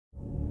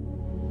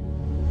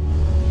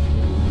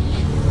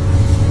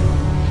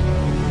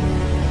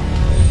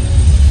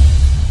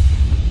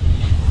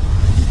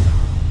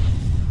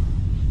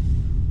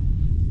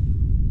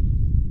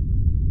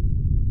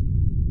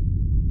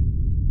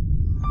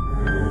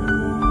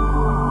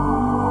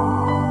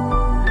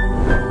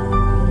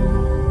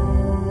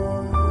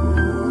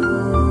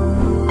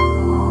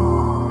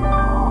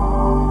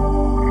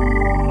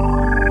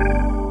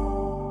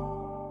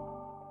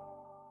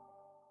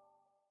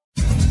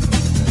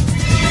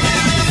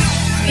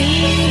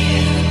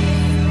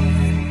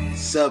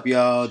What's up,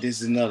 y'all?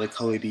 This is another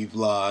Cody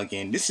vlog,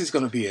 and this is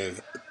gonna be a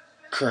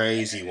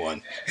crazy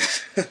one.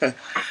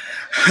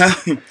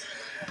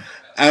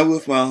 I'm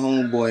with my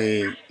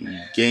homeboy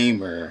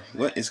Gamer.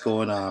 What is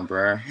going on,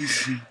 bruh?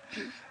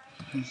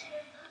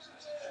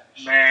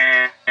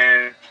 Man,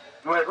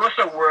 what's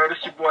up, world?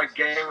 It's your boy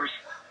Gamer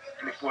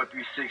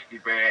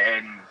 24360, man.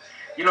 And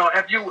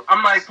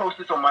I might post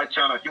this on my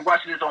channel. If you're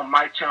watching this on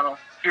my channel,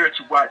 here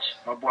to watch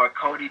my boy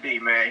Cody D,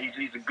 man.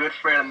 He's a good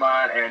friend of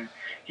mine, and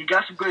he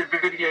got some good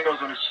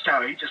videos on his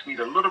channel. He just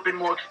needs a little bit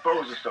more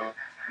exposure, so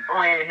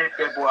go ahead and hit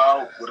that boy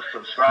out with a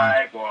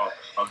subscribe or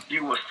a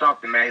view or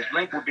something, man. His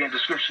link will be in the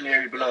description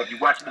area below if you're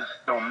watching this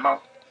on my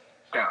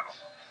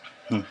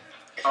channel.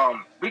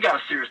 We got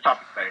a serious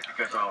topic today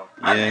because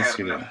I didn't Yes, have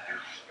you do. enough of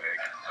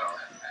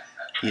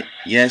this.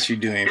 Yes, you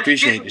do. And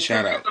appreciate the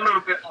shout out. It's getting a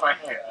little bit out of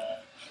hand.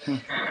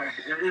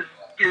 It's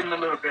getting a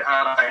little bit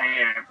out of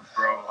hand,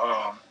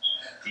 bro.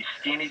 These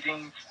skinny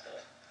jeans.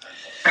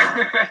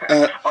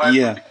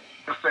 Yeah.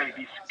 Let's say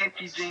these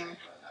skinty jeans.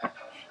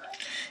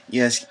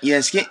 Yes,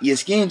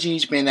 skinny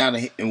jeans been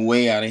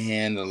way out of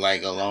hand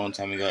like a long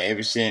time ago.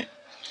 Ever since,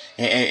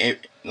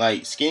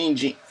 like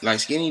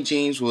skinny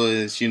jeans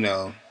was,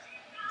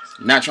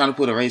 not trying to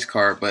put a race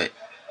card, but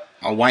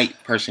a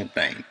white person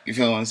thing. You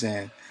feel what I'm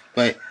saying?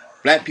 But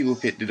black people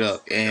picked it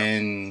up,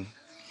 and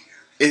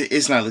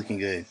it's not looking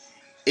good.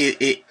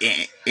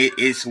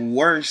 It's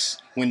worse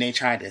when they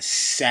try to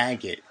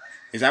sag it.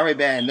 It's already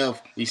bad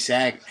enough we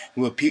sag.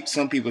 Well,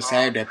 some people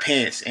sag their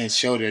pants and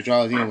show their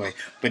drawers anyway,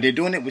 but they're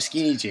doing it with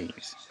skinny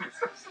jeans.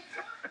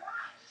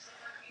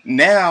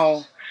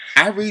 Now,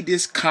 I read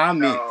this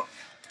comment.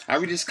 I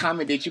read this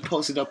comment that you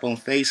posted up on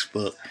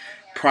Facebook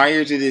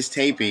prior to this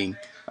taping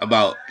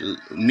about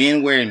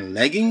men wearing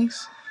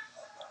leggings.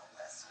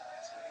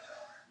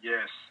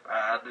 Yes,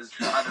 I just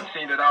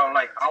seen it all.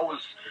 Like I was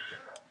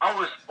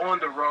on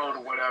the road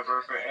or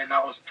whatever, and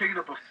I was picking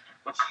up a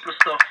couple of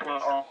stuff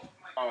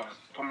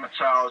for my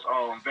child's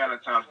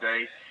Valentine's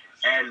Day.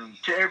 And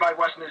to everybody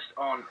watching this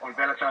on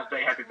Valentine's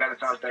Day, happy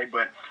Valentine's Day.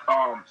 But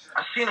I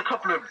seen a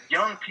couple of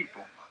young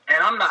people,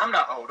 and I'm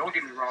not old. Don't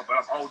get me wrong, but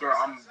I'm older.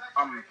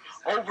 I'm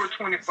over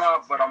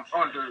 25, but I'm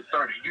under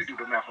 30. You do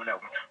the math on that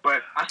one.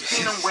 But I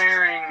seen them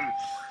wearing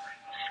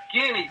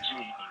skinny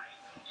jeans,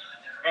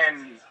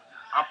 and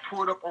I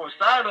pulled up on the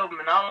side of them,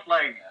 and I was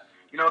like,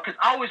 because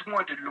I always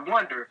wanted to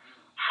wonder,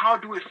 how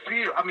do it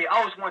feel? I mean, I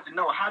always wanted to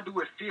know, how do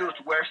it feel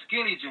to wear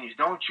skinny jeans?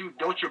 Don't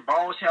your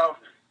balls have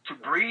to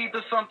breathe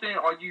or something?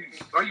 Are you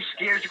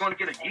scared you're going to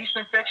get a yeast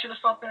infection or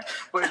something?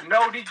 But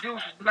no, these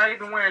dudes was not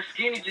even wearing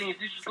skinny jeans.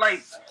 These was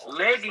like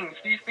leggings.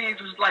 These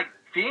things was like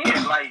thin.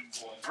 Like,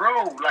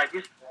 bro, like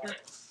it's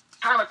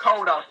kind of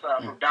cold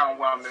outside from down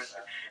where I'm at,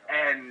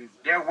 and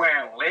they're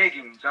wearing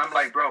leggings. I'm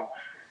like, bro,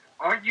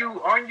 aren't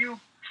you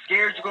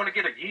scared you're going to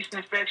get a yeast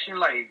infection?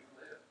 Like,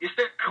 is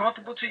that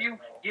comfortable to you?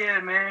 Yeah,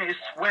 man, it's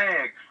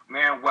swag.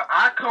 Man, where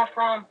I come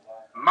from,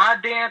 my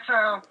damn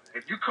town,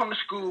 if you come to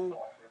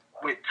school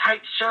with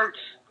tight shirts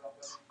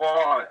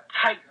or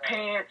tight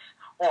pants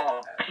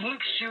or pink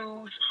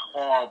shoes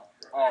or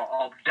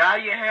dye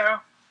your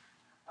hair,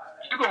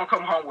 you're going to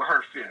come home with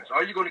hurt feelings.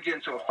 Or you're going to get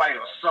into a fight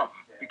or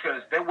something,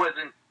 because that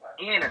wasn't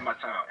in my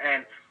town.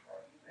 And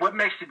what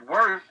makes it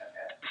worse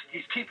is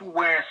these people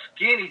wearing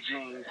skinny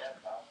jeans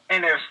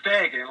and they're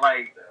sagging,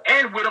 like,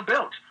 and with a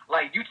belt.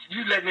 Like, you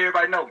letting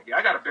everybody know, yeah,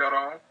 I got a belt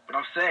on, but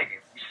I'm sagging.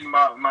 You see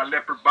my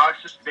leopard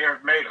boxers? They're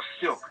made of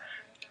silk.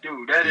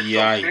 Dude, that is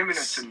so feminine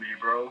to me,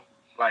 bro.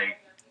 Like,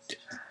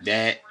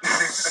 that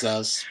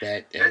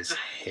suspect as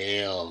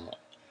hell.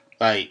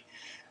 Like,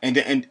 and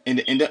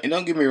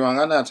don't get me wrong,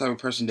 I'm not the type of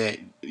person that,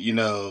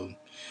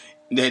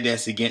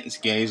 that's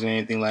against gays or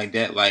anything like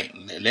that. Like,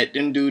 let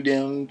them do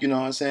them, you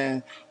know what I'm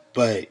saying?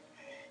 But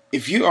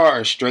if you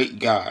are a straight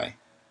guy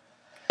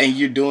and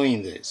you're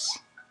doing this,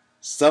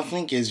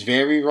 something is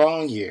very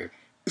wrong here.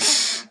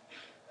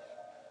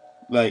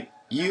 Like,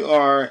 you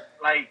are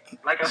like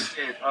I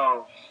said,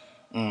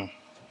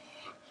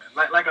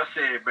 like I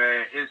said,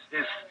 man,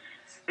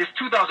 it's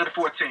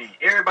 2014.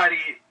 Everybody's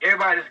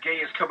gay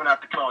is coming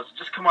out the closet.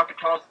 Just come out the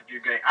closet if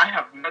you're gay. I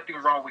have nothing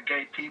wrong with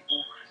gay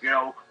people.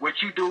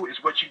 What you do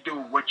is what you do.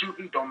 What you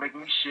eat don't make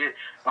me shit.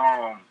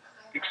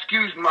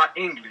 Excuse my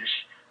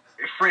English,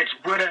 French,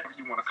 whatever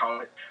you want to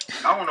call it.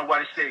 I don't know why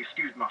they say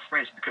excuse my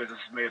French, because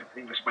it's made of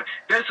English, but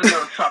that's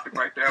another topic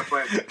right there.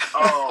 But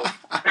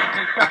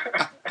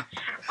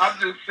I'm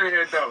just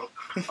saying though,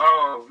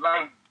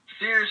 like,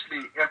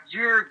 seriously, if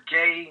you're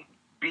gay,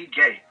 be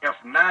gay. If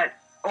not,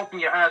 open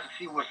your eyes and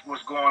see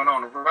what's going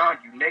on around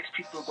you. Next,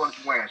 people are going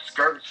to be wearing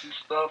skirts and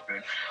stuff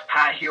and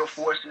high heel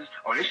forces.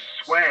 Oh, this is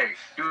swag,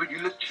 dude. You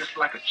look just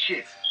like a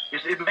chick.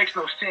 It makes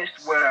no sense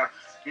where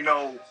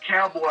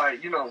cowboy,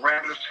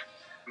 Wranglers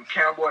and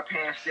cowboy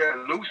pants, they're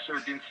looser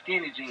than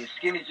skinny jeans.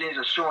 Skinny jeans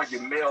are showing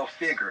your male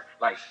figure.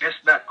 Like, that's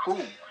not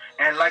cool.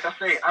 And like I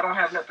say, I don't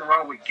have nothing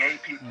wrong with gay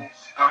people.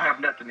 I don't have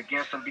nothing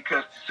against them,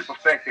 because the simple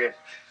fact that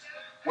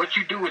what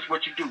you do is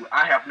what you do.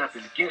 I have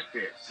nothing against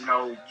that.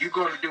 You're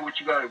going to do what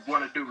you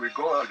want to do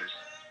regardless.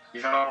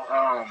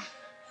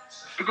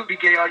 You could be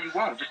gay all you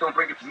want. Just don't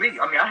bring it to me.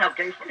 I mean, I have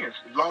gay friends.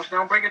 As long as they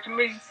don't bring it to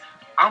me,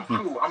 I'm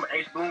cool. I'm an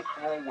ace boom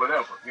coon,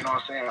 whatever. You know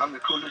what I'm saying? I'm the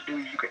coolest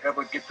dude you could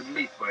ever get to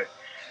meet. But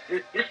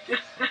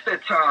it's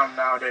that time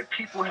now that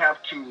people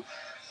have to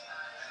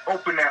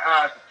open their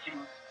eyes to see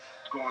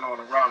what's going on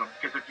around them.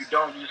 Because if you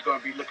don't, you're just going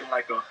to be looking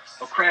like a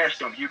crash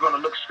dump. You're going to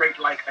look straight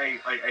like a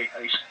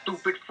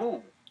stupid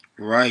fool.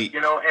 Right.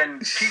 You know,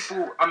 and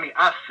people, I mean,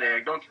 I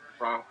sag, don't get me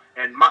wrong.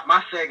 And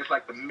my sag is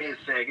like the mid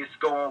sag. It's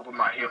going over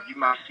my hip. You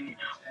might see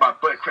my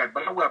butt crack,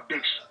 but I wear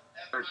big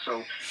shirts,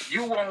 so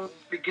you won't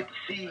really get to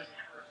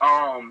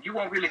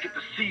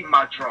see,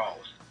 my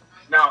draws.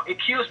 Now, it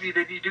kills me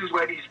that these dudes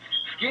wear these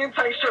skin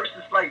tight shirts.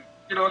 It's like,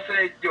 you know what I'm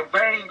saying, your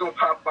vein gonna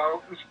pop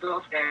out and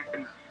stuff,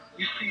 and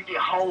you see their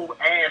whole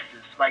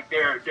asses, like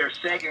they're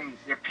sagging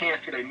their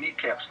pants to their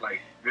kneecaps. Like,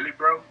 really,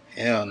 bro?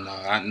 Hell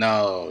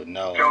no.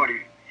 No.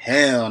 Jody.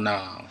 Hell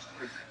no.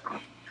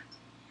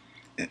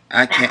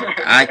 I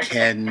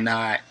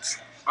cannot.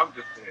 I'm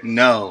just saying.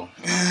 No.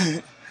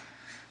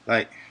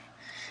 Like,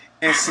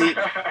 and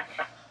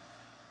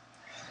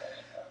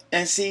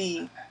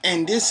see,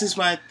 and this is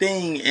my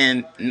thing,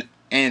 and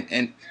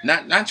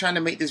not trying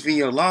to make this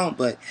video long,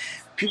 but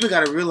people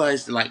gotta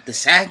realize, like, the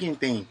sagging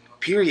thing,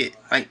 period.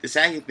 Like, the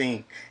sagging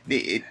thing,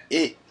 it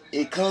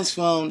comes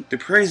from the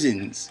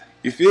prisons.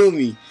 You feel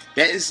me?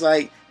 That is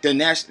like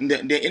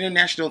the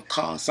international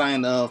call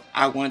sign of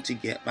I want to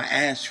get my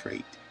ass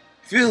raped.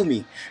 Feel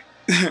me?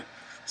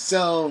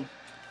 So,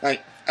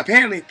 like,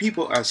 apparently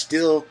people are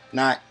still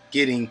not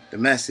getting the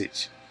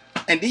message.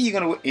 And then you're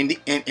gonna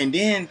and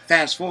then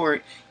fast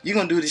forward, you're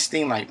gonna do this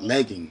thing like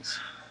leggings.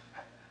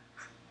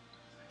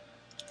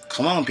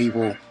 Come on,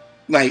 people.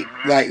 Like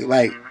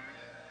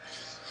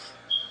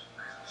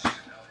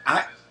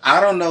I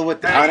don't know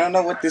what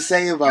to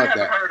say about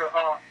that.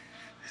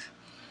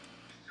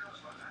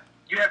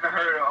 You haven't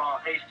heard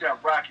of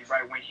A$AP Rocky,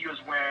 right? When he was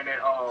wearing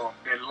that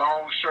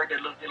long shirt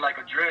that looked like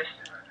a dress.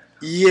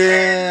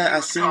 Yeah, I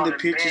seen the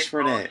pictures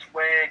for that.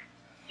 Swag.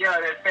 Yeah,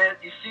 that fat.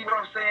 You see what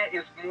I'm saying?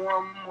 It's more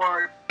and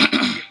more.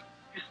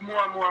 It's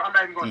more and more. I'm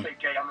not even gonna say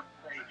gay. I'm gonna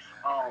say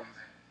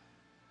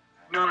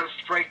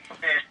non-straight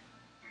fashion.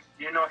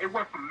 You know, it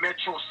went from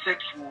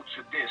metrosexual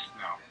to this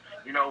now.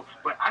 You know,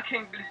 but I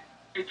can't really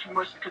say too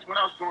much because when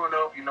I was growing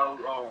up, you know,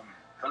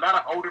 a lot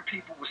of older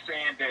people were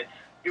saying that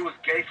it was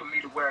gay for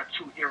me to wear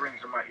 2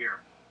 earrings in my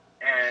ear.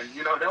 And,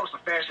 you know, that was the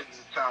fashion at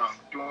the time,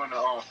 during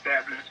the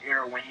fabulous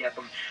era when he had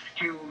them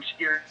huge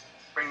earrings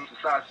the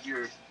size of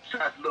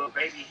little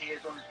baby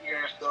heads on his ear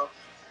and stuff.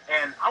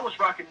 And I was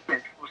rocking it.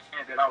 People were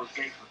saying that I was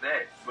gay for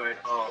that. But,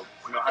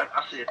 you know,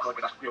 I said, fuck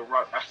it, I still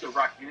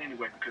rock it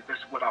anyway because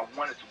that's what I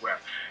wanted to wear.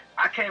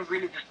 I can't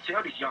really just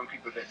tell these young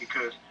people that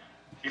because,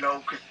 you know,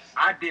 because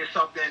I did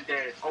something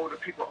that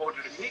people older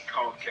than me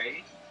called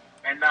gay.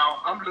 And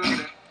now I'm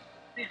looking at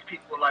these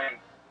people like,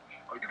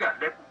 oh, you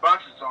got leopard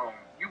boxes on.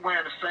 You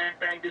wearing the same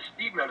thing this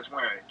female is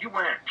wearing. You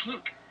wearing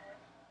pink.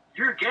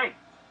 You're gay.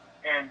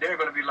 And they're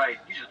going to be like,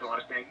 you just don't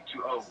understand. You're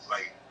too old.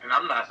 Like, and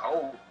I'm not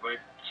old, but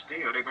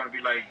still, they're going to be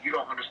like, you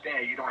don't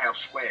understand. You don't have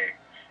swag.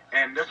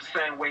 And that's the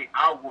same way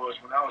I was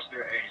when I was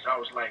their age. I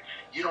was like,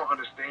 you don't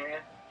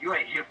understand. You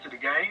ain't hip to the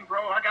game,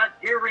 bro. I got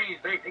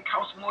earrings. They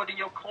cost more than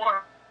your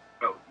car.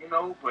 You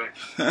know, but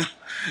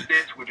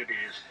that's what it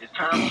is. It's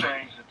time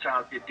change and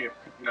times get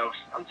different. You know,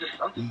 I'm just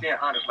being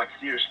honest, like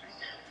seriously.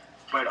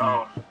 But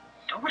I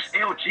wish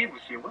LG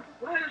was here. What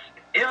is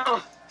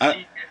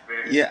LG?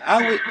 Yeah,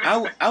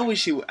 I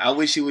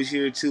wish he was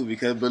here too,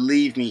 because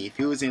believe me, if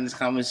he was in this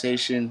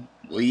conversation,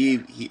 well,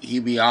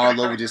 he'd be all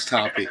over this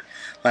topic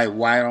like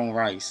white on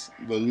rice.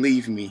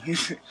 Believe me.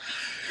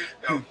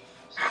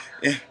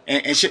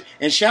 And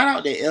shout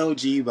out to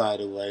LG, by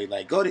the way.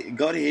 Like, go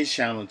to his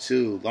channel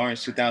too,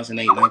 Lawrence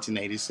 2008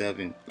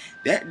 1987.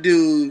 That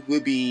dude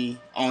would be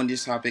on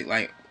this topic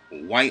like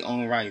white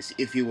on rice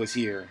if he was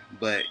here,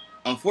 but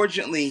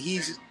unfortunately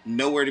he's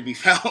nowhere to be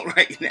found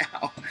right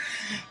now.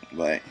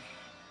 But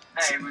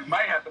hey, we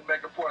might have to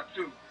make a part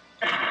 2.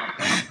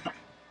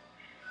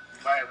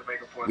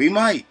 We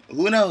might.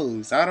 Who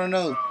knows? I don't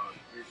know.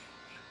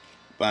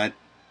 But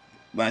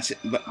I kid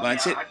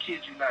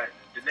you not.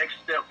 The next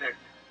step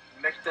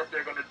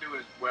they're gonna do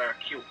is wear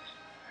kilts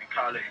and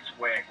call it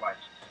swag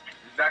watches.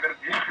 It's not gonna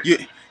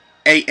be.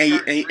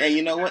 Hey,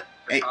 you know what?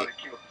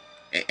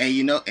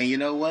 You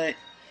know what?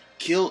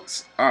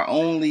 Kilts are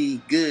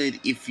only good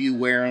if you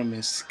wear them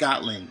in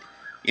Scotland.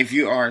 If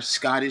you are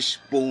Scottish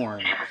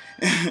born.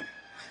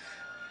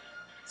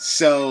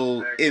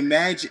 So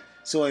imagine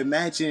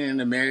an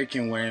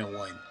American wearing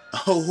one.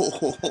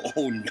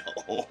 Oh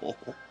no.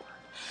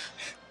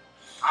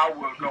 I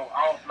will go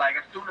off. Like,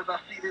 as soon as I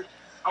see this,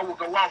 I will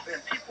go off.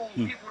 And people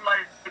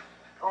like,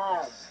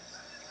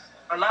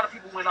 a lot of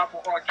people went off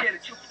on R. Kelly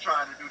too for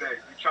trying to do that.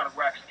 They're trying to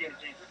rock skinny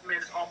jeans. This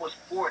man is almost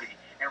 40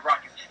 and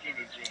rocking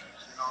skinny jeans. You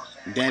know what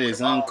I'm saying? That is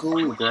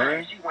uncool,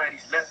 bro. He wearing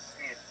these leather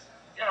pants.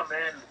 Yeah,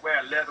 man,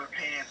 wearing leather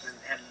pants and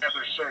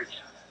leather shirts.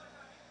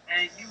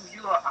 And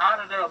you are out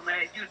of there,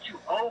 man. You're too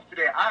old for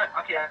that.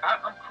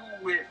 I'm cool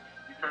with,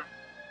 you know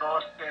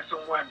what I'm saying,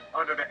 someone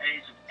under the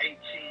age of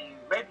 18,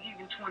 maybe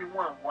even 21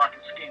 rocking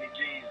skinny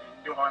jeans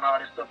and doing all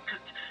this stuff. Cause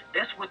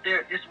that's what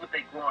they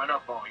growing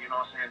up on. You know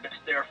what I'm saying? That's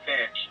their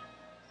fashion.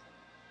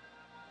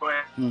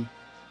 But Hmm.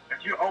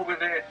 if you're over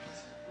that,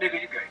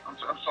 nigga, you gay. I'm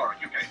sorry,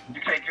 you gay.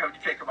 You can't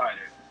come out of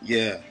there.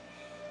 Yeah,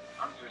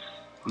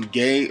 I'm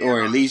gay being or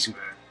at honest, least man.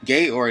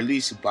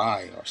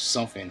 bi or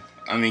something.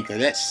 I mean,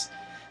 cause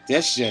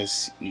that's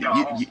just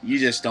Yo, you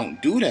just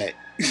don't do that.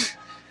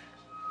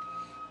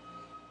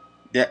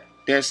 That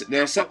there's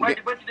but something.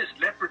 where did this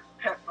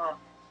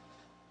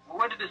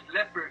where did this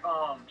leopard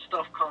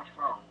stuff come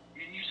from?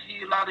 You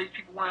see a lot of these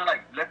people wearing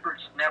like leopard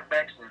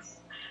snapbacks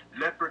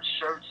and leopard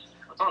shirts.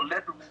 I thought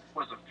leopard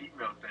was a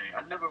female thing.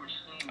 I never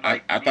seen I,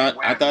 like I men thought I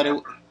wearing thought it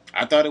leopard.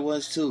 I thought it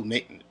was too.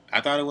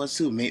 I thought it was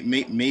too.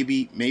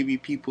 Maybe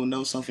people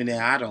know something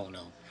that I don't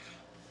know,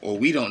 or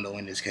we don't know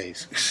in this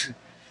case.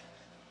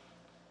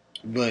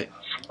 But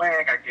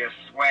Swag, I guess.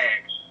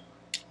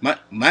 Swag.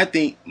 my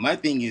thing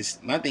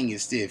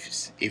is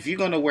this: if you're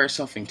gonna wear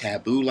something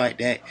taboo like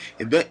that,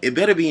 it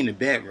better be in the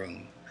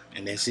bedroom,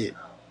 and that's it.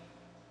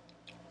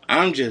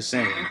 I'm just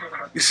saying.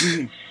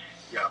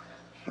 Yeah,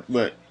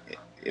 But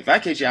if I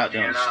catch you out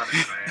there, being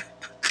honest,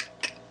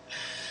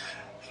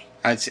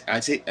 man. I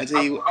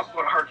tell you I'm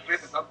gonna hurt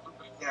feelings. I'm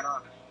just being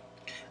honest.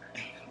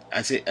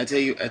 I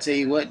tell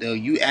you what though,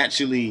 you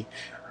actually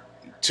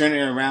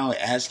turning around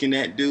asking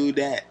that dude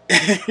that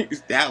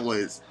that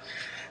was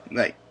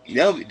like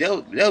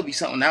that'll be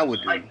something I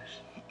would do. Like,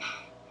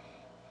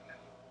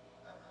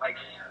 like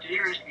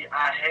seriously,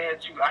 I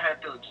had to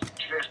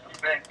address the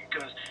fact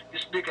because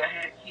this nigga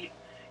he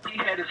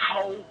had his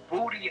whole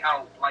booty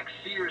out. Like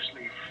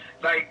seriously,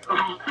 like who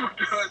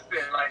does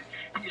that? Like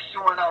he's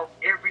showing out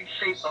every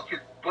shape of his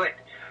butt,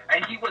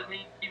 and he wasn't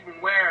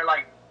even wearing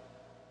like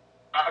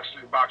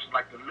boxers,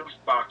 like the loose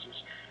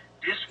boxers.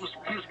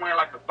 He was wearing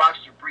like the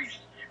boxer briefs.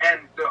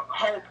 And the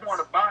whole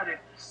point about it,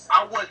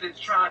 I wasn't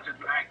trying to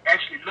like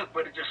actually look,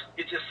 but it just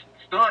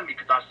stunned me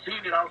because I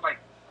seen it. I was like,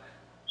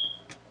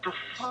 the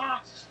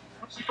fuck?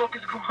 What the fuck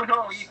is going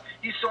on?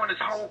 He's showing his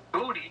whole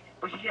booty,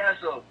 but he has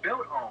a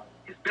belt on.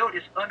 His belt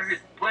is under his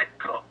butt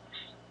cups.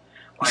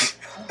 Like,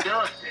 who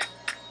does that?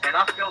 And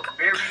I felt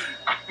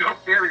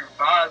very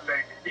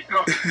violated. You know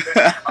what I'm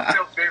saying? I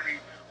felt very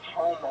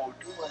homo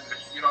doing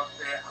this. You know what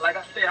I'm saying? Like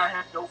I said, I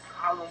have no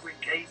problem with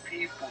gay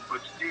people,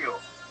 but still,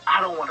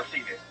 I don't want to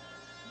see that.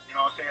 You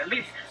know what I'm saying? At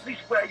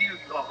least wear you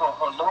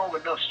a long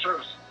enough shirt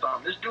or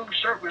something. This dude's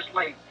shirt was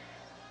like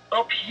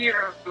up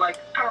here, like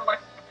kind of like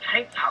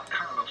tank top,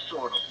 kind of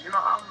sort of. You know,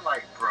 I'm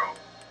like, bro,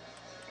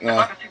 if I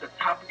uh, can see the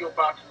top of your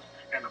boxes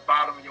and the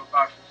bottom of your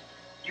boxes,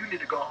 you need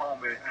to go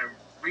home and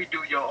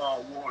redo your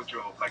own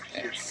wardrobe. Like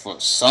seriously. for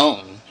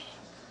something,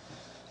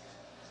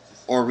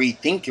 or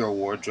rethink your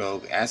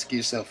wardrobe. Ask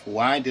yourself,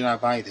 why did I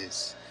buy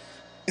this?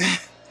 Yeah.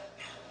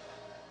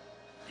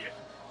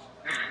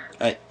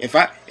 Like if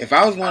I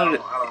was one of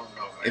the I don't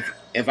know, man.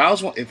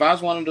 if I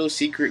was one of those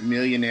secret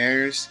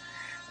millionaires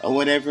or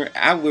whatever,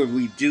 I would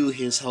redo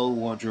his whole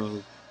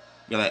wardrobe.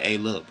 Be like, hey,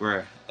 look,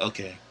 bruh,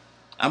 okay,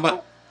 I'm a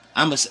Oh,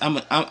 I'm a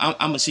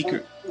oh,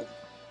 secret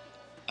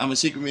oh.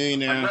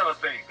 millionaire. Another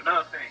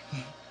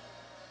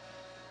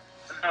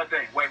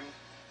thing. Wait,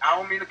 I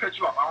don't mean to cut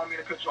you off. I don't mean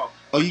to cut you off.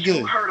 Oh, But you you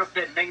good? heard of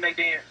that Nene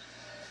dance?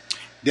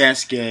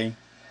 That's gay.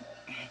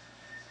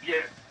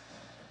 Yeah,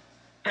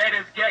 that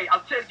is gay.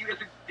 I'm telling you,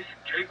 it's a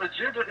gay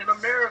agenda in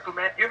America,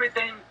 man.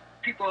 Everything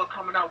people are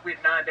coming out with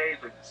nowadays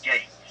are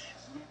gay.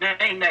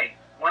 Nene.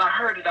 When I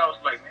heard it, I was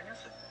like, man,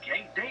 that's a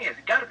gay dance.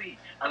 It gotta be.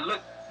 I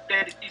looked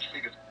at it, these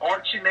niggas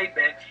arching their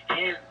back,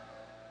 hands.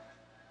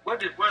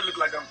 What it look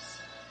like? I'm.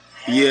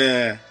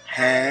 Yeah.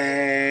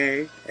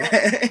 Hey.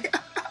 Hey.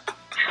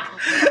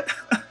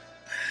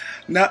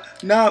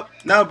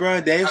 No, bro.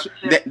 I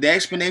said, The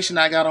explanation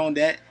I got on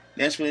that,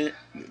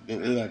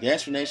 the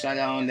explanation I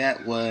got on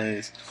that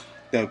was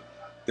the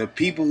the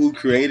people who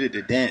created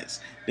the dance.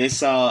 They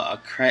saw a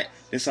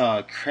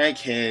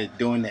crackhead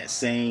doing that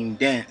same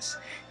dance,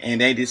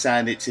 and they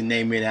decided to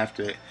name it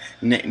after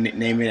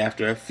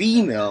a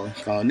female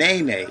called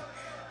Nene.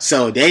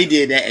 So they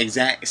did that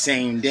exact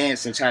same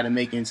dance and tried to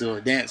make it into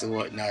a dance or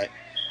whatnot.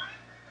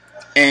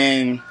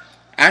 And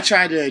I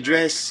tried to exactly,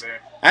 address man.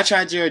 I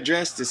tried to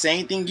address the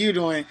same thing you're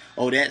doing.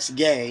 Oh, that's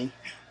gay.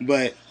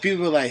 But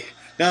people are like,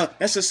 no,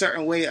 that's a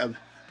certain way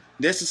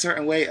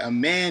a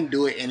man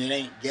do it and it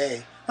ain't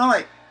gay. I'm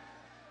like,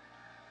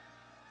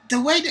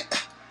 the way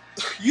that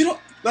you don't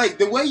like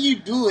the way you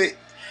do it,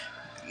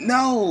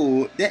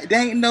 no, there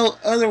ain't no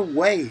other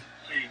way.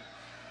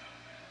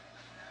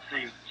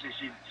 See,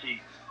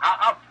 see.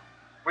 I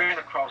ran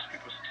across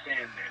people saying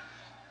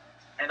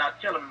that, and I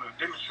tell them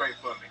to demonstrate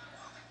for me.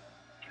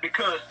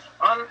 Because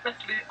honestly,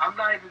 I'm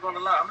not even gonna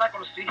lie. I'm not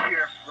gonna sit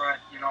here in front,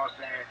 you know what I'm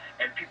saying,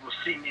 and people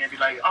see me and be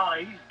like, "Oh,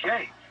 he's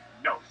gay."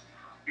 No,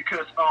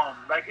 because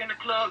like in the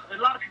clubs, a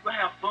lot of people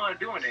have fun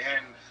doing it,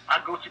 and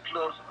I go to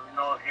clubs, you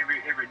know,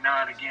 every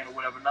now and again or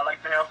whatever, and I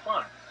like to have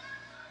fun.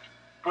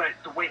 But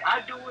the way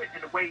I do it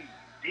and the way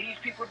these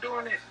people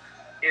doing it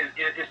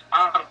is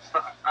out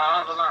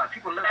of the line.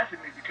 People laugh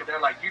at me because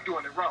they're like, "You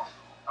doing it wrong."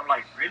 I'm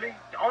like, really?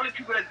 The only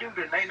people that do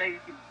the nay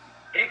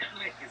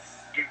excellent is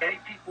gay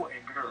people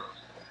and girls.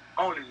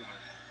 Only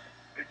ones.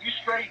 If you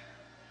straight,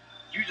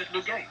 you just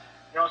look gay.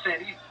 You know what I'm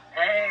saying?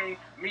 Hey,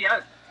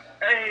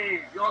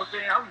 hey, you know what I'm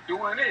saying? I'm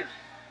doing this.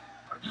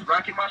 I'm just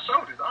rocking my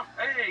shoulders.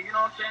 Hey, you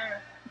know what I'm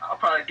saying? I'll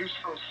probably do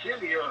something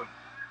silly.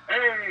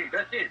 Hey,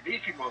 that's it.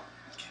 These people,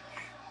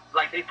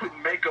 like, they put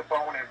makeup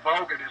on and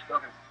vulgar and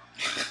stuff. And,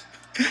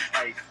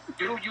 like,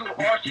 dude, you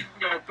arching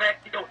your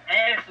back, your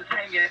ass is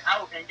hanging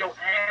out, and your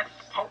ass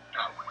is poked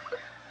out.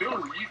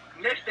 Dude,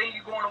 next thing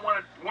you're going to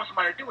want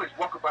somebody to do is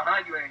walk up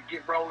behind you and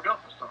get rolled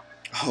up or something.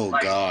 Oh,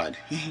 like, God.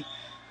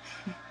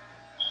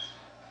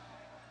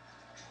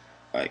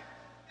 Like,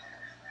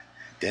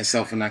 that's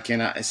something I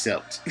cannot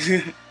accept.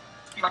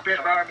 My best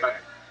environment.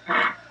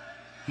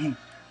 It's nothing.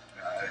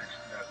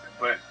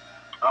 But,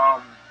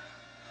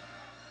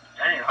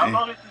 dang, how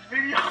long is this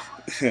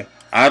video?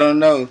 I don't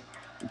know.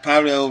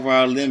 Probably over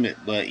our limit,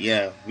 but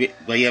yeah,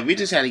 we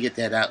just had to get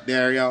that out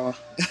there, y'all.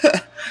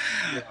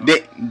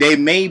 They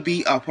may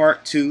be a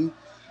part 2,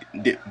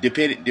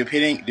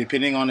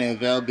 depending on the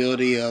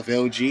availability of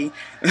LG.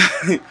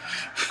 I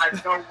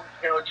know when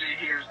LG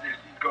hears this,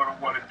 he's gonna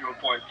want to do a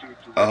part 2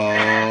 too.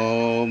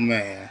 Oh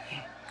man.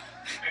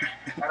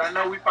 And I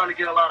know we probably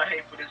get a lot of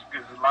hate for this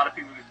because a lot of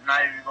people are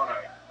not even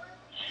gonna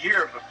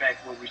hear the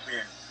fact what we're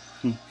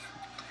saying.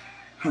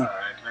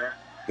 Alright,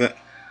 man.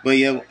 But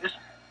yeah.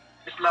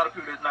 It's a lot of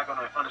people that's not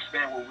gonna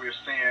understand what we're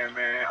saying,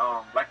 man.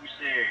 Like we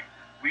said,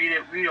 we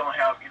don't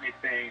have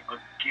anything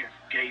against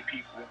gay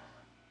people.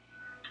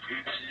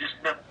 It's just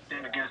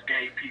nothing against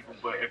gay people,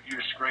 but if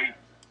you're straight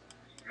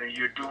and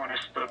you're doing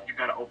this stuff, you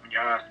gotta open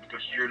your eyes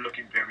because you're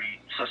looking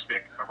very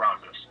suspect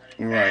around us.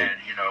 Right.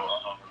 And you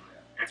know,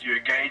 if you're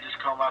gay, just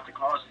come out the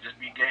closet. Just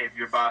be gay. If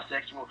you're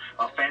bisexual,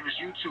 a famous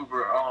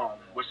YouTuber,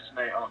 what's his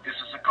name? This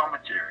is a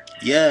commentary.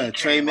 Yeah,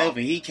 Trey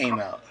Melvin. He came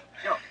out.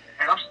 Yeah.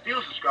 And I'm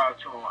still subscribed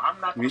to them.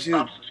 I'm not going to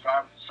stop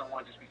subscribing to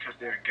someone just because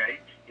they're gay.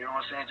 You know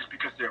what I'm saying? Just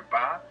because they're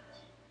bi.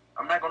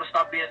 I'm not going to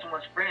stop being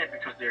someone's friend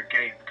because they're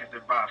gay, because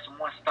they're bi. If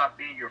someone stop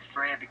being your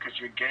friend because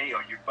you're gay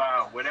or you're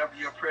bi or whatever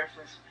your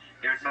preference,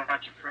 they're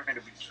not your friend to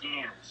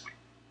begin with.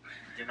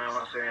 You know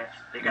what I'm saying?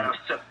 They got to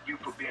accept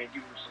you for being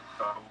you.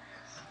 So,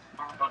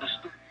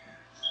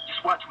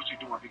 just watch what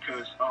you're doing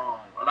because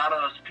a lot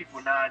of us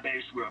people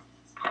nowadays, we're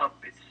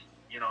puppets.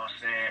 You know what I'm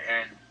saying?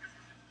 And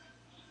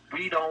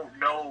we don't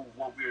know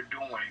what we're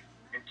doing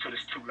until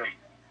it's too late.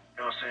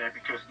 You know what I'm saying?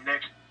 Because the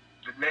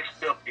next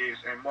step is,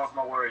 and mark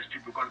my words,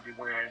 people are going to be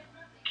wearing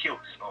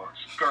kilts or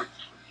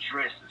skirts or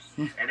dresses,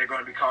 and they're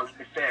going to be calling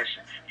it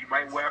fashion. You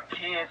might wear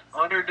pants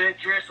under that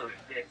dress or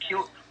that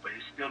kilt, but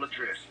it's still a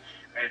dress.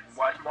 And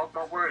watch, mark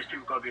my words,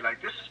 people are going to be like,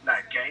 this is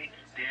not gay.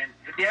 Then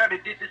they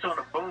already did this on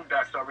the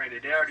Boondocks already.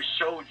 They already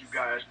showed you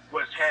guys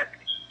what's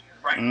happening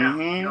right now.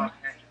 You know what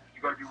I'm saying?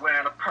 You're going to be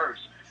wearing a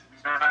purse.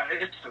 Nah,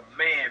 it's a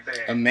man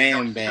bag. A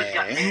man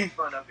bag. In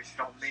front of it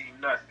don't mean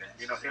nothing.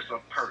 You know, it's a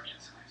purse.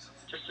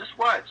 Just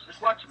watch. Just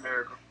watch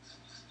America.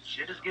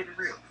 Shit is getting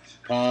real.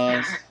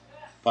 Pause.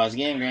 Pause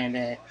again,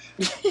 granddad.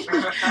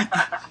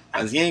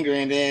 Pause again,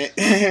 granddad.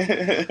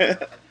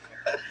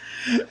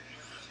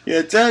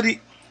 Yeah,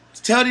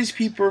 tell these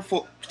people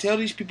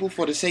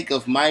for the sake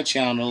of my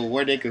channel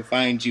where they can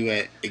find you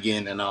at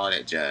again and all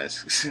that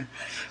jazz.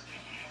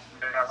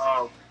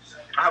 I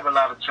have a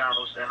lot of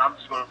channels, and I'm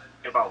just gonna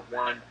about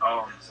one.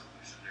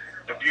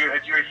 If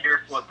you're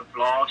here for the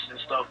vlogs and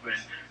stuff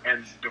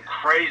and the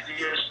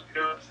craziest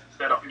news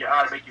that open your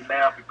eye to make you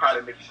laugh and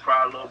probably make you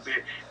cry a little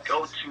bit,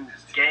 go to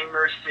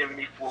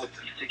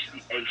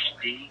Gamer7460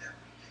 HD,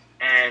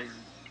 and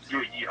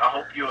I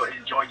hope you'll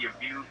enjoy your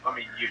view. I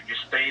mean, you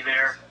stay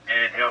there,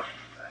 and if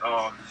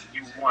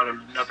you want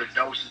another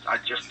dose, I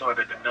just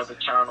started another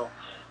channel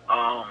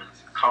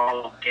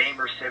called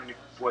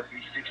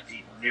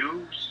Gamer74360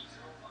 News.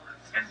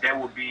 And there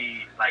will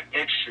be like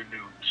extra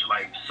news,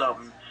 like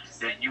something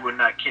that you would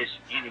not catch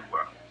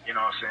anywhere. You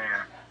know what I'm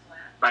saying?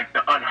 Like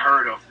the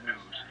unheard of news.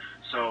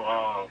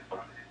 So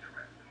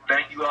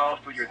thank you all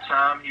for your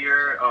time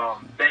here.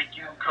 Thank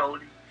you,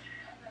 Cody.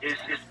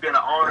 It's been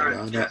an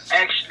honor to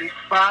actually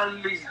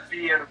finally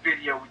be in a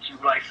video with you.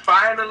 Like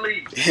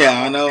finally.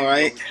 Yeah, I know,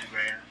 right?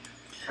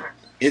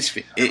 It's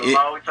a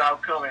long time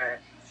coming.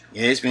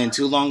 Yeah, it's been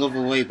too long of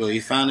a wait, but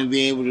we finally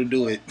be able to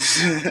do it.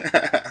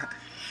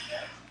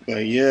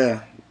 But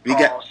yeah,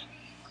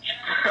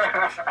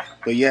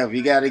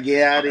 we gotta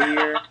get out of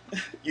here.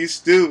 You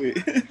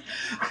stupid.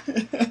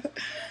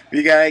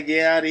 We gotta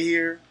get out of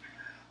here.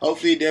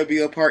 Hopefully there'll be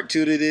a part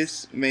 2 to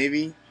this,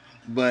 maybe.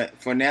 But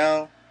for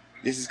now,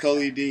 this is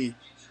Cody D.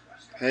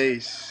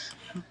 Peace.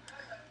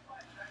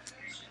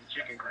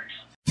 Chicken grease.